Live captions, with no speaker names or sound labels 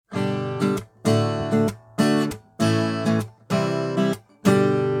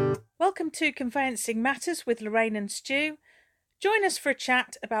Welcome to Conveyancing Matters with Lorraine and Stu. Join us for a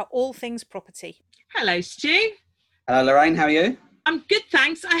chat about all things property. Hello, Stu. Hello, Lorraine. How are you? I'm good,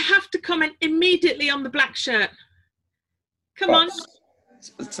 thanks. I have to comment immediately on the black shirt. Come on.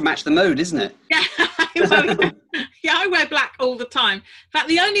 To match the mood, isn't it? Yeah. Yeah, I wear black all the time. In fact,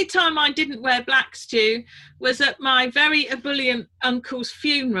 the only time I didn't wear black, Stu, was at my very ebullient uncle's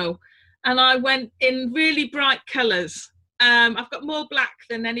funeral, and I went in really bright colours. I've got more black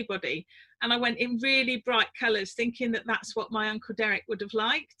than anybody, and I went in really bright colours thinking that that's what my Uncle Derek would have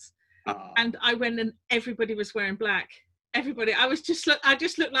liked. Oh. And I went and everybody was wearing black. Everybody. I just looked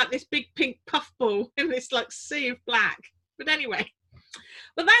like this big pink puffball in this like sea of black. But anyway,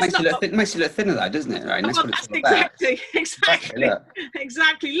 but that's makes you look thinner though, doesn't it? Right? That's what it's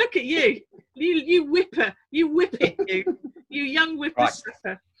exactly. Look at you. You whipper. You whip it, you young whippersnapper.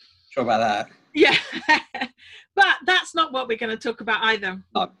 Right. Sure about that. Yeah. But that's not what we're going to talk about either.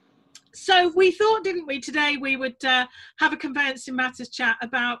 No. So we thought, didn't we, today we would have a Conveyancing Matters chat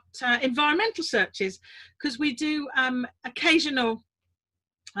about environmental searches, because we do occasional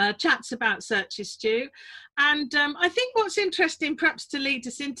chats about searches, Stu. And I think what's interesting, perhaps to lead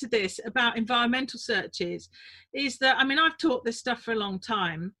us into this about environmental searches, is that, I mean, I've taught this stuff for a long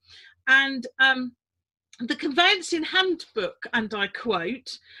time, and the Conveyancing Handbook, and I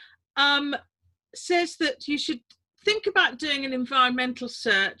quote, says that you should think about doing an environmental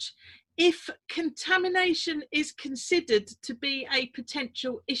search if contamination is considered to be a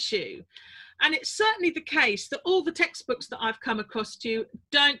potential issue. And it's certainly the case that all the textbooks that I've come across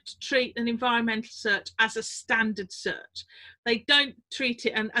don't treat an environmental search as a standard search. They don't treat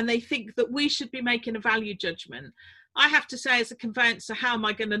it, and they think that we should be making a value judgment. I have to say, as a conveyancer, how am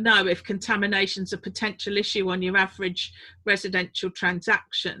I going to know if contamination's a potential issue on your average residential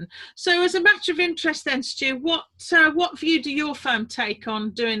transaction? So as a matter of interest then, Stu, what view do your firm take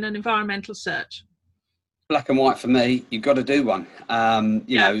on doing an environmental search? Black and white for me. You've got to do one.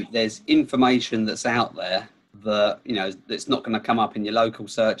 You know, there's information that's out there that, you know, it's not going to come up in your local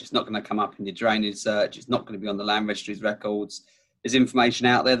search. It's not going to come up in your drainage search. It's not going to be on the land registry's records. There's information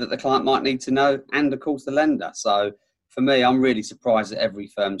out there that the client might need to know, and of course the lender. So for me, I'm really surprised that every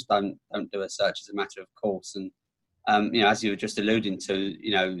firms don't do a search as a matter of course. And you know, as you were just alluding to,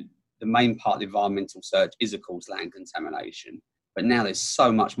 you know, the main part of the environmental search is of course land contamination. But now there's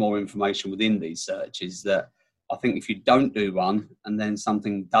so much more information within these searches that I think if you don't do one and then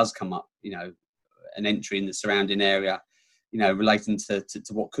something does come up, you know, an entry in the surrounding area, you know, relating to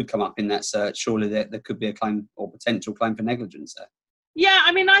what could come up in that search, surely there could be a claim or potential claim for negligence there. Yeah,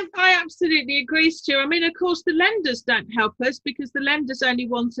 I mean, I absolutely agree, Stu. I mean, of course, the lenders don't help us because the lenders only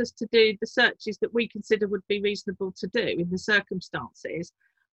want us to do the searches that we consider would be reasonable to do in the circumstances.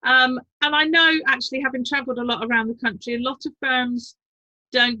 And I know, actually, having travelled a lot around the country, a lot of firms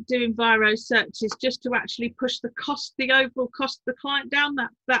don't do enviro searches just to actually push the overall cost of the client down,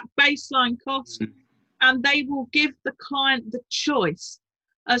 that baseline cost. Mm-hmm. And they will give the client the choice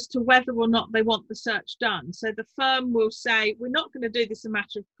as to whether or not they want the search done. So the firm will say, we're not going to do this a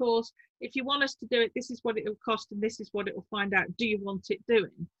matter of course. If you want us to do it, this is what it will cost and this is what it will find out. Do you want it doing?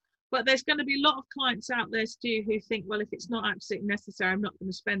 But there's going to be a lot of clients out there, Stu, who think, well, if it's not absolutely necessary, I'm not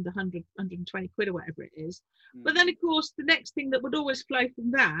going to spend 100, 120 quid or whatever it is. Mm. But then, of course, the next thing that would always flow from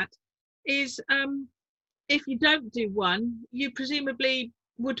that is if you don't do one, you presumably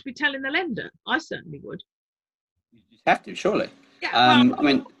would be telling the lender. I certainly would. You have to, surely. Yeah, I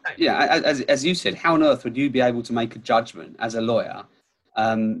mean, yeah, as you said, how on earth would you be able to make a judgment as a lawyer,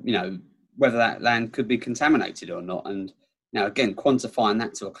 you know, whether that land could be contaminated or not? And now, again, quantifying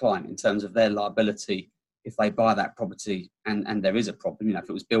that to a client in terms of their liability if they buy that property and there is a problem, you know, if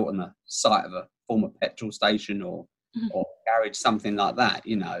it was built on the site of a former petrol station or garage, something like that,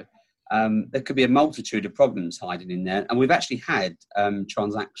 you know, there could be a multitude of problems hiding in there. And we've actually had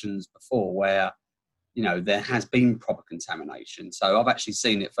transactions before where, you know, there has been proper contamination. So I've actually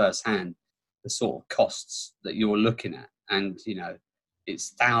seen it firsthand, the sort of costs that you're looking at. And, you know, it's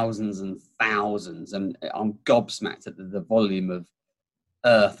thousands and thousands. And I'm gobsmacked at the volume of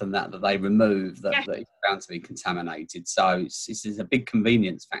earth and that they remove that is found to be contaminated. So this is a big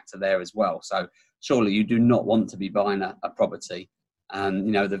convenience factor there as well. So surely you do not want to be buying a property and,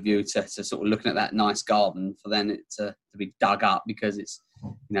 you know, the view to sort of looking at that nice garden for then it to be dug up because it's,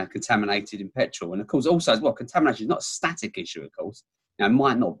 you know, contaminated in petrol. And of course, also as well, contamination is not a static issue, of course. You know, it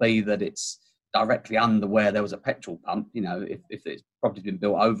might not be that it's directly under where there was a petrol pump, you know, if it's probably been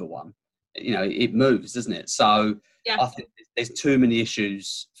built over one, you know, it moves, doesn't it? So I think there's too many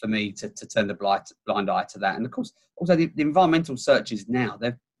issues for me to turn the blind eye to that. And of course, also the environmental searches now,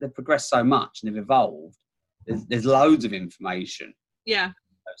 they've progressed so much and they've evolved. There's loads of information. Yeah.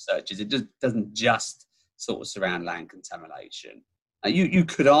 those searches. It just doesn't just sort of surround land contamination. You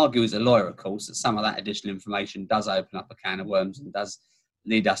could argue as a lawyer, of course, that some of that additional information does open up a can of worms and does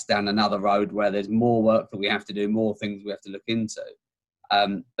lead us down another road where there's more work that we have to do, more things we have to look into.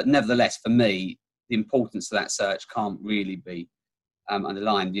 But nevertheless, for me, the importance of that search can't really be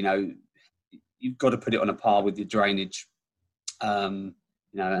underlined. You know, you've got to put it on a par with your drainage, you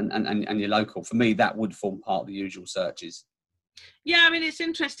know, and your local. For me, that would form part of the usual searches. Yeah, I mean, it's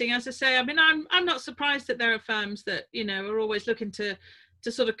interesting. As I say, I mean, I'm not surprised that there are firms that, you know, are always looking to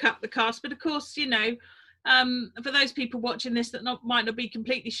sort of cut the cost. But of course, you know, for those people watching this that might not be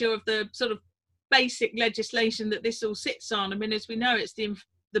completely sure of the sort of basic legislation that this all sits on. I mean, as we know, it's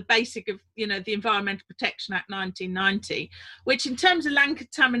the basic of, you know, the Environmental Protection Act 1990, which in terms of land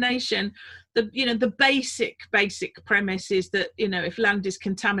contamination, the basic premise is that, you know, if land is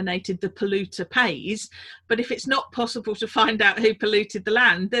contaminated, the polluter pays. But if it's not possible to find out who polluted the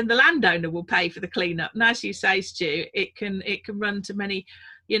land, then the landowner will pay for the cleanup. And as you say, Stu, it can run to many,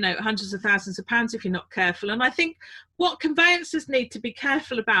 you know, hundreds of thousands of pounds if you're not careful. And I think what conveyancers need to be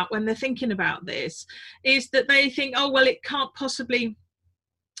careful about when they're thinking about this is that they think, oh, well, it can't possibly,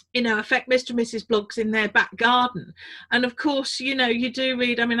 you know, affect Mr. and Mrs. Bloggs in their back garden. And of course, you know, you do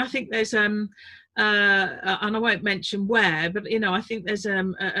read, I mean, I think there's and I won't mention where, but, you know, I think there's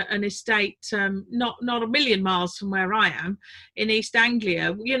an estate not a million miles from where I am in East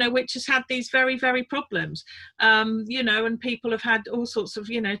Anglia, you know, which has had these very, very problems, you know, and people have had all sorts of,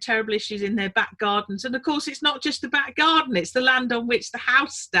 you know, terrible issues in their back gardens. And of course, it's not just the back garden, it's the land on which the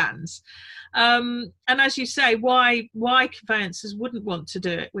house stands. And as you say, why conveyancers wouldn't want to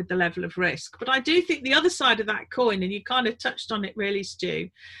do it with the level of risk. But I do think the other side of that coin, and you kind of touched on it really, Stu,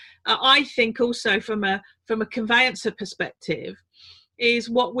 I think also from a conveyancer perspective, is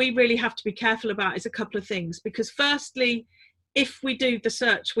what we really have to be careful about is a couple of things. Because firstly, if we do the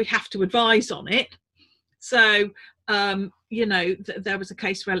search, we have to advise on it. So, you know, there was a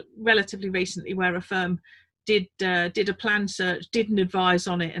case relatively recently where a firm did a plan search, didn't advise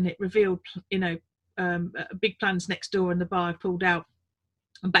on it, and it revealed, you know, big plans next door, and the buyer pulled out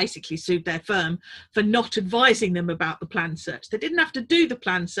and basically sued their firm for not advising them about the plan search. They didn't have to do the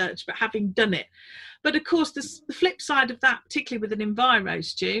plan search, but having done it. But of course, the flip side of that, particularly with an enviro,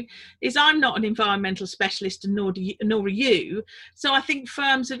 Stu, is I'm not an environmental specialist, and nor are you. So I think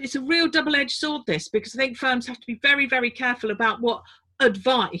firms, it's a real double-edged sword, this, because I think firms have to be very, very careful about what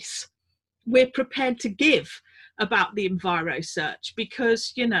advice we're prepared to give about the enviro search,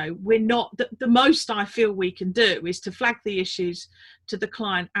 because, you know, we're not, the most I feel we can do is to flag the issues to the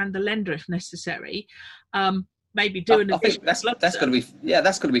client and the lender if necessary. Maybe doing I think that's going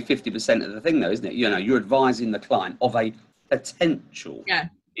to be 50% of the thing, though, isn't it? You know, you're advising the client of a potential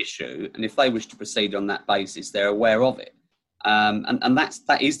issue, and if they wish to proceed on that basis, they're aware of it. And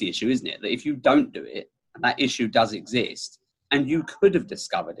that is the issue, isn't it? That if you don't do it, and that issue does exist, and you could have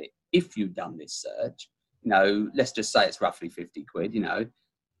discovered it if you'd done this search, you know, let's just say it's roughly 50 quid, you know,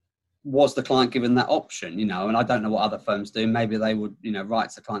 was the client given that option, you know? And I don't know what other firms do. Maybe they would, you know, write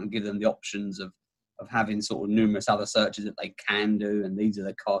to the client and give them the options of having sort of numerous other searches that they can do, and these are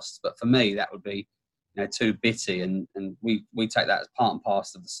the costs. But for me, that would be, you know, too bitty, and we take that as part and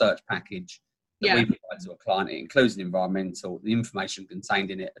parcel of the search package that we provide to a client. It includes the environmental, the information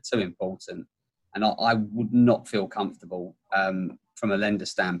contained in it are too important, and I would not feel comfortable from a lender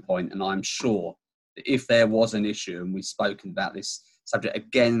standpoint. And I'm sure that if there was an issue, and we've spoken about this subject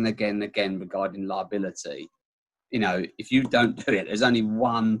again and again and again regarding liability, you know, if you don't do it, there's only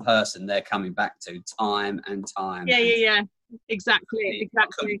one person they're coming back to time and time. Yeah. Exactly. I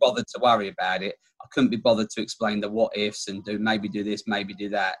couldn't be bothered to worry about it. I couldn't be bothered to explain the what ifs and maybe do this, maybe do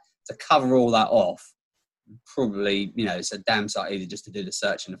that. To cover all that off, probably, you know, it's a damn sight easier just to do the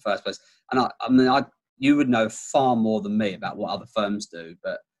search in the first place. And I mean, you would know far more than me about what other firms do,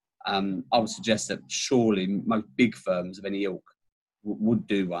 but I would suggest that surely most big firms of any ilk would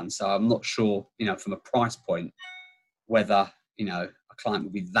do one. So I'm not sure, you know, from a price point, whether, you know, a client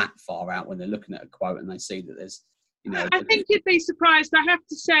would be that far out when they're looking at a quote and they see that there's, you know. I think you'd be surprised. I have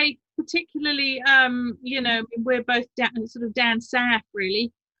to say, particularly, you know, we're both down south,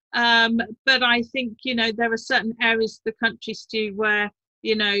 really. But I think, you know, there are certain areas of the country, Stu, where,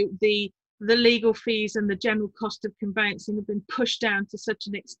 you know, the legal fees and the general cost of conveyancing have been pushed down to such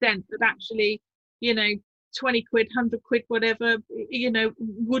an extent that actually, you know, 20 quid, 100 quid, whatever, you know,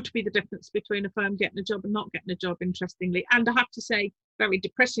 would be the difference between a firm getting a job and not getting a job, interestingly. And I have to say, very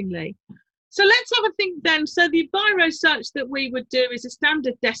depressingly. So let's have a think then. So the enviro search that we would do is a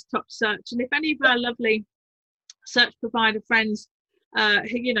standard desktop search. And if any of our lovely search provider friends,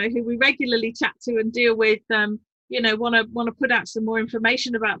 who we regularly chat to and deal with, want to put out some more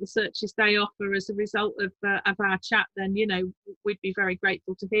information about the searches they offer as a result of our chat, then we'd be very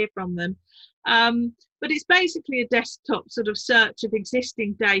grateful to hear from them. But it's basically a desktop sort of search of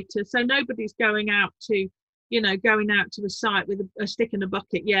existing data, so nobody's going out to a site with a stick in a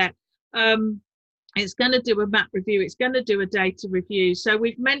bucket yet. It's going to do a map review, it's going to do a data review. So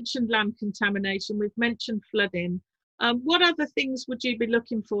we've mentioned land contamination, we've mentioned flooding. What other things would you be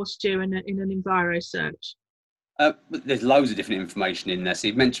looking for, Stu, in an Enviro search? There's loads of different information in there. So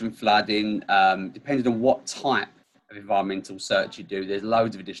you've mentioned flooding. Depending on what type of environmental search you do, there's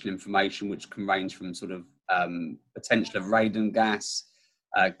loads of additional information which can range from sort of potential of radon gas,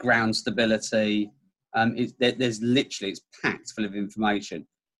 ground stability. It's packed full of information.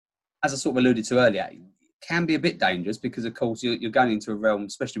 As I sort of alluded to earlier, it can be a bit dangerous because, of course, you're going into a realm,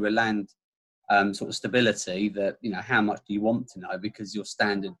 especially with land sort of stability, that, how much do you want to know? Because your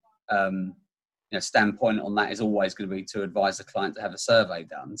standard standpoint on that is always going to be to advise the client to have a survey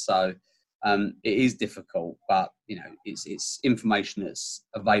done. So it is difficult, but it's information that's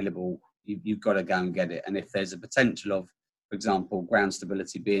available. You've got to go and get it. And if there's a potential of, for example, ground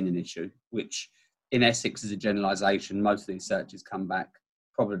stability being an issue, which in Essex is a generalisation, most of these searches come back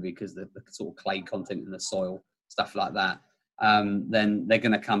probably because the sort of clay content in the soil, stuff like that. Then they're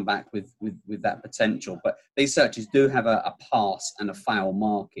going to come back with that potential. But these searches do have a pass and a fail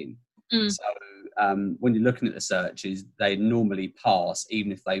marking. So when you're looking at the searches, they normally pass,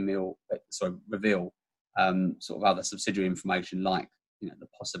 even if they reveal sort of other subsidiary information like the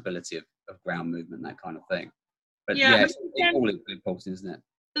possibility of ground movement, that kind of thing. But it's all important, isn't it?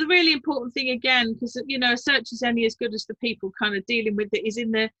 The really important thing, again, because a search is only as good as the people kind of dealing with it, is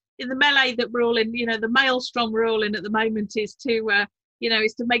in the melee that we're all in. The maelstrom we're all in at the moment is to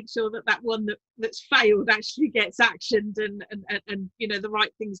make sure that one that's failed actually gets actioned, and the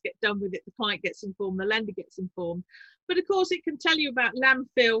right things get done with it. The client gets informed, the lender gets informed. But of course, it can tell you about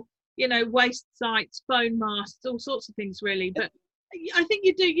landfill, waste sites, phone masts, all sorts of things, really. But I think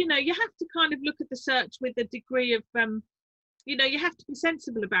you have to kind of look at the search with a degree of you have to be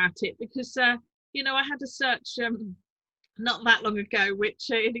sensible about it, because I had a search not that long ago, which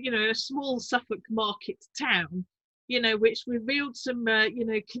in a small Suffolk market town, which revealed some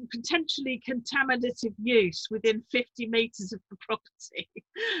potentially contaminative use within 50 meters of the property,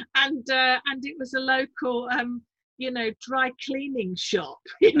 and it was a local dry cleaning shop,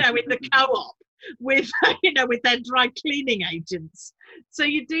 in the co-op with with their dry cleaning agents. So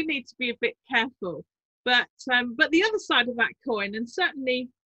you do need to be a bit careful. But the other side of that coin, and certainly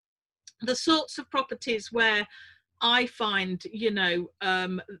the sorts of properties where I find,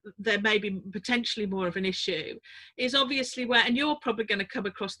 there may be potentially more of an issue, is obviously where, and you're probably going to come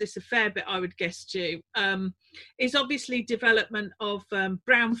across this a fair bit, I would guess, Stu, is obviously development of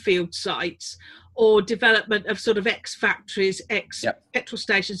brownfield sites, or development of sort of ex-factories, ex-petrol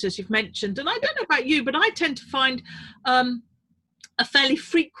stations, as you've mentioned. And I don't know about you, but I tend to find a fairly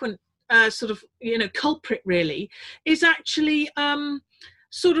frequent culprit really is actually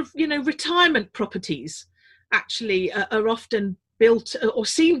retirement properties actually are often built, or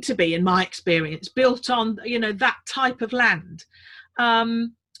seem to be, in my experience, built on that type of land.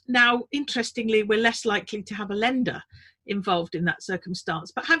 Now, interestingly, we're less likely to have a lender involved in that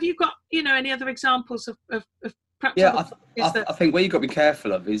circumstance. But have you got any other examples of perhaps? Yeah, I think where you've got to be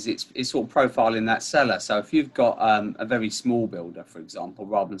careful of is it's sort of profiling that seller. So if you've got a very small builder, for example,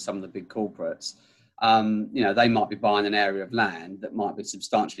 rather than some of the big corporates, they might be buying an area of land that might be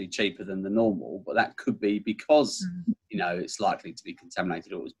substantially cheaper than the normal, but that could be because it's likely to be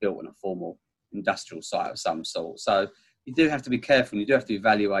contaminated, or it was built on a formal industrial site of some sort. So you do have to be careful, and you do have to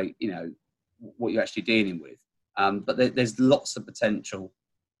evaluate what you're actually dealing with. But there's lots of potential.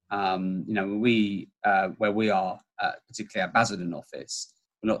 Where we are, particularly our Basildon office,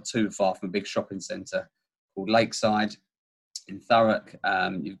 we're not too far from a big shopping centre called Lakeside in Thurrock.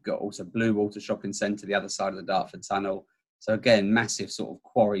 You've got also Blue Water Shopping Centre, the other side of the Dartford Tunnel. So again, massive sort of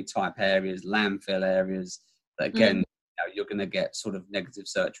quarry type areas, landfill areas that again, you're going to get sort of negative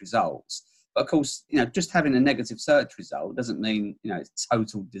search results. But of course, just having a negative search result doesn't mean, it's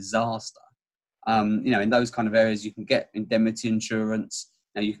total disaster. In those kind of areas, you can get indemnity insurance.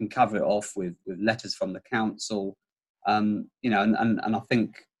 Now you can cover it off with letters from the council, and I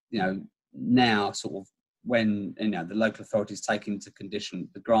think now sort of when the local authorities take into condition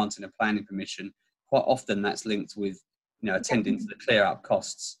the granting of planning permission, quite often that's linked with attending to the clear up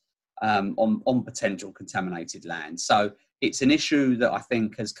costs on potential contaminated land. So it's an issue that I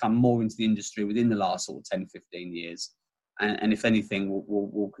think has come more into the industry within the last sort of 10, 15 years, and if anything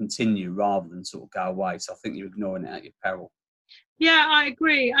will continue rather than sort of go away. So I think you're ignoring it at your peril. Yeah, I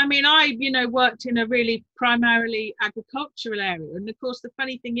agree. I mean, I, worked in a really primarily agricultural area. And of course, the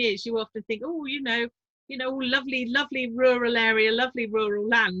funny thing is you often think, oh, lovely, lovely rural area, lovely rural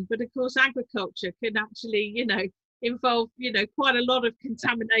land. But of course, agriculture can actually, involve, quite a lot of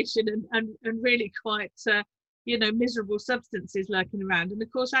contamination and really quite, miserable substances lurking around. And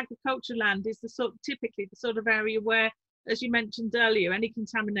of course, agricultural land is typically the sort of area where, as you mentioned earlier, any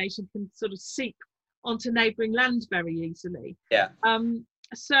contamination can sort of seep onto neighbouring land very easily. Yeah.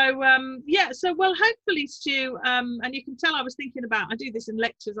 So well, hopefully, Stu, and you can tell I was thinking about, I do this in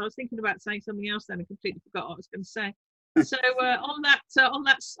lectures, I was thinking about saying something else then and completely forgot what I was going to say. So on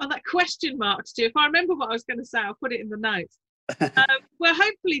that question mark, Stu, if I remember what I was going to say, I'll put it in the notes. Well,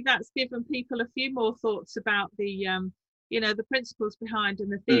 hopefully that's given people a few more thoughts about the the principles behind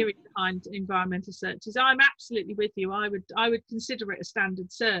and the theory behind environmental searches. I'm absolutely with you. I would consider it a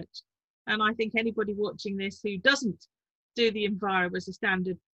standard search. And I think anybody watching this who doesn't do the Enviro as a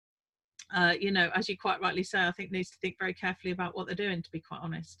standard, as you quite rightly say, I think needs to think very carefully about what they're doing, to be quite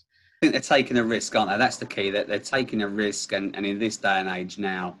honest. I think they're taking a risk, aren't they? That's the key, that they're taking a risk. And in this day and age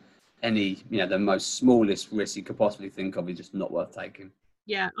now, any, the most smallest risk you could possibly think of is just not worth taking.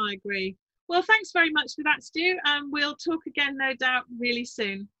 Yeah, I agree. Well, thanks very much for that, Stu. We'll talk again, no doubt, really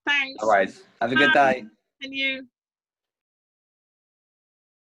soon. Thanks. All right. Have a good day. And you.